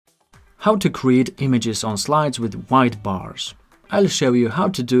How to create images on slides with white bars. I'll show you how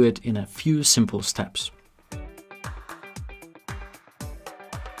to do it in a few simple steps.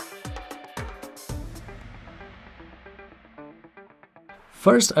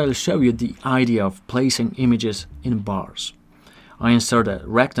 First, I'll show you the idea of placing images in bars. I insert a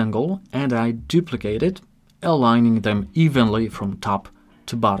rectangle and I duplicate it, aligning them evenly from top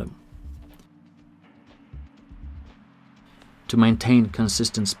to bottom. To maintain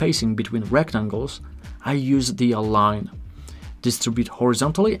consistent spacing between rectangles, I use the Align, Distribute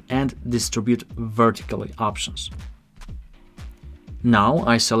Horizontally and Distribute Vertically options. Now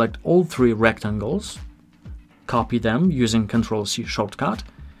I select all three rectangles, copy them using Ctrl+C shortcut,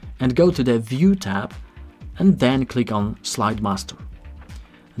 and go to the View tab and then click on Slide Master.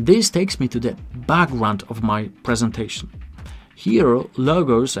 This takes me to the background of my presentation. Here,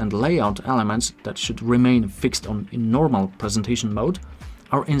 logos and layout elements that should remain fixed in normal presentation mode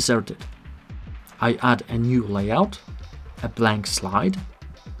are inserted. I add a new layout, a blank slide,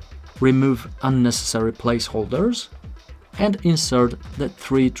 remove unnecessary placeholders, and insert the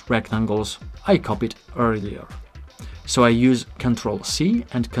three rectangles I copied earlier. So I use Ctrl+C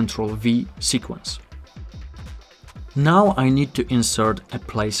and Ctrl+V sequence. Now I need to insert a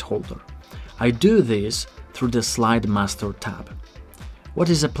placeholder. I do this through the Slide Master tab. What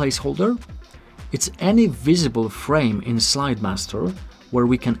is a placeholder? It's any visible frame in Slide Master where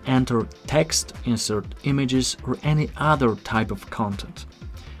we can enter text, insert images, or any other type of content.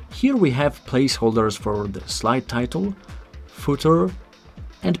 Here we have placeholders for the slide title, footer,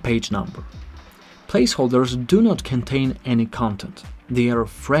 and page number. Placeholders do not contain any content. They are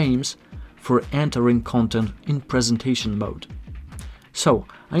frames for entering content in presentation mode. So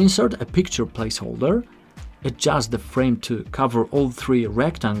I insert a picture placeholder, adjust the frame to cover all three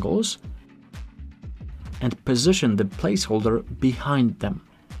rectangles, and position the placeholder behind them.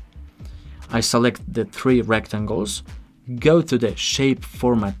 I select the three rectangles, go to the Shape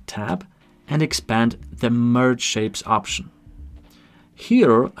Format tab, and expand the Merge Shapes option.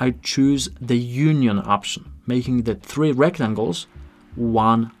 Here I choose the Union option, making the three rectangles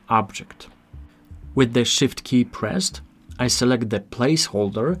one object. With the Shift key pressed, I select the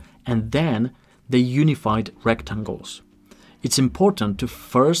placeholder and then the unified rectangles. It's important to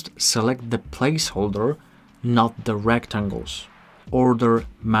first select the placeholder, not the rectangles. Order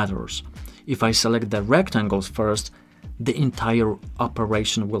matters. If I select the rectangles first, the entire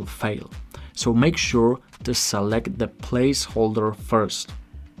operation will fail. So make sure to select the placeholder first.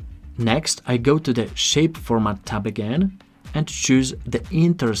 Next, I go to the Shape Format tab again and choose the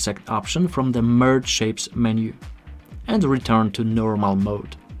Intersect option from the Merge Shapes menu and return to normal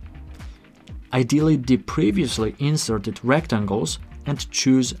mode. I delete the previously inserted rectangles and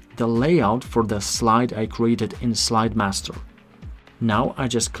choose the layout for the slide I created in Slide Master. Now I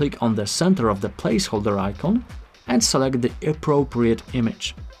just click on the center of the placeholder icon and select the appropriate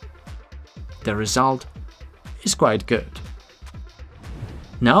image. The result is quite good.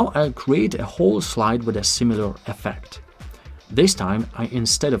 Now I'll create a whole slide with a similar effect. This time,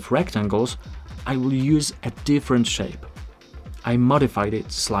 instead of rectangles, I will use a different shape. I modified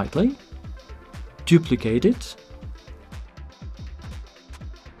it slightly, duplicate it,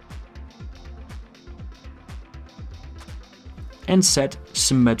 and set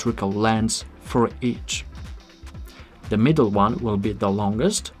symmetrical lengths for each. The middle one will be the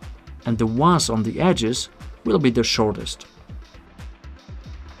longest, and the ones on the edges will be the shortest.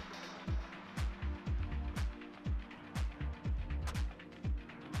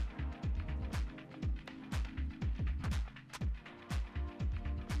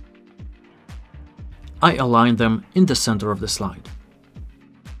 I align them in the center of the slide.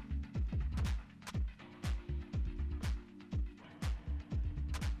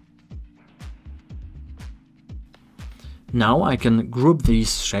 Now I can group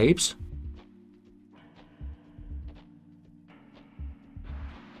these shapes,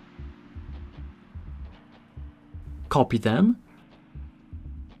 copy them,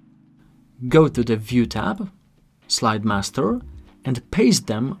 go to the View tab, Slide Master, and paste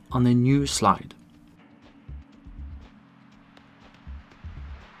them on a new slide.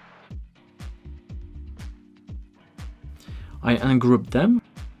 I ungroup them,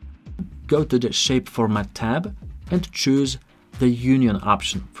 go to the Shape Format tab, and choose the Union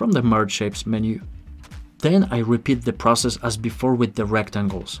option from the Merge Shapes menu. Then I repeat the process as before with the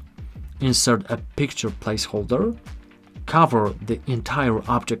rectangles. Insert a picture placeholder, cover the entire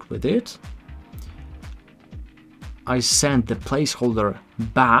object with it. I send the placeholder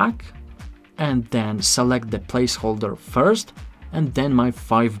back and then select the placeholder first and then my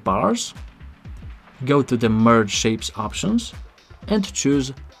 5 bars. Go to the Merge Shapes options, and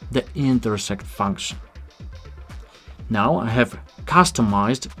choose the intersect function. Now I have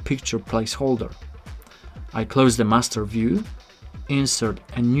customized picture placeholder. I close the master view, insert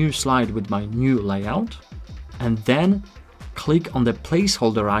a new slide with my new layout, and then click on the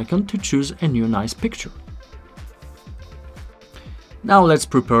placeholder icon to choose a new nice picture. Now let's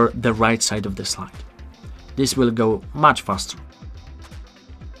prepare the right side of the slide. This will go much faster.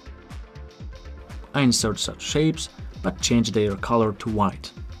 I insert such shapes, but change their color to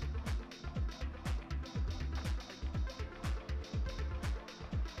white.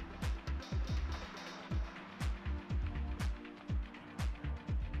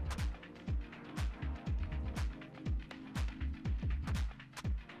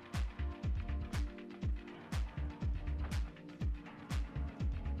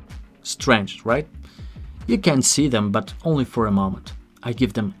 Strange, right? You can see them, but only for a moment. I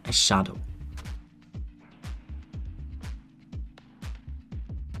give them a shadow.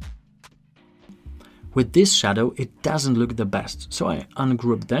 With this shadow, it doesn't look the best, so I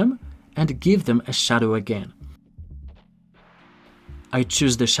ungroup them and give them a shadow again. I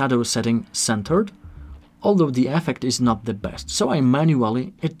choose the shadow setting centered, although the effect is not the best, so I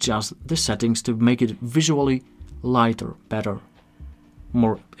manually adjust the settings to make it visually lighter, better,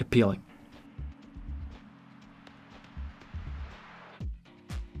 more appealing.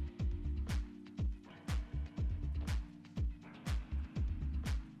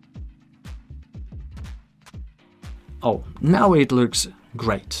 Oh, now it looks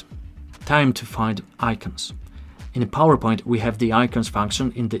great. Time to find icons. In PowerPoint, we have the icons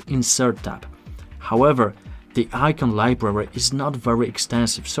function in the Insert tab. However, the icon library is not very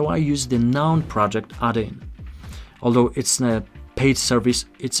extensive, so I use the Noun project add-in. Although it's a paid service,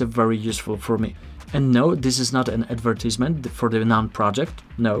 it's very useful for me. And no, this is not an advertisement for the Noun project,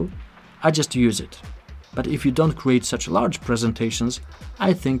 no, I just use it. But if you don't create such large presentations,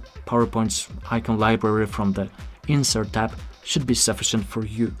 I think PowerPoint's icon library from the Insert tab should be sufficient for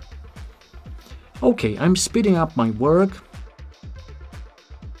you. Okay, I'm speeding up my work.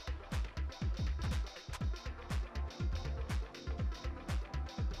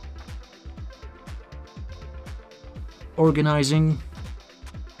 Organizing.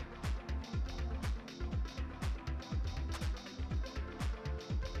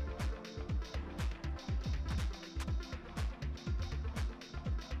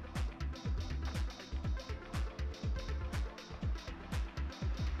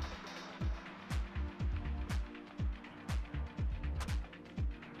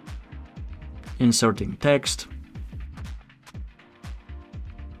 Inserting text.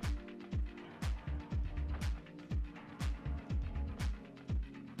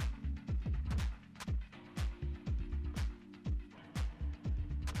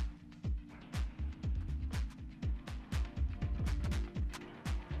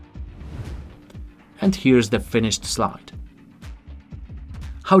 And here's the finished slide.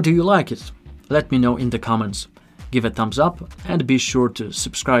 How do you like it? Let me know in the comments. Give a thumbs up and be sure to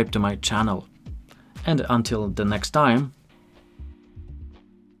subscribe to my channel. And until the next time,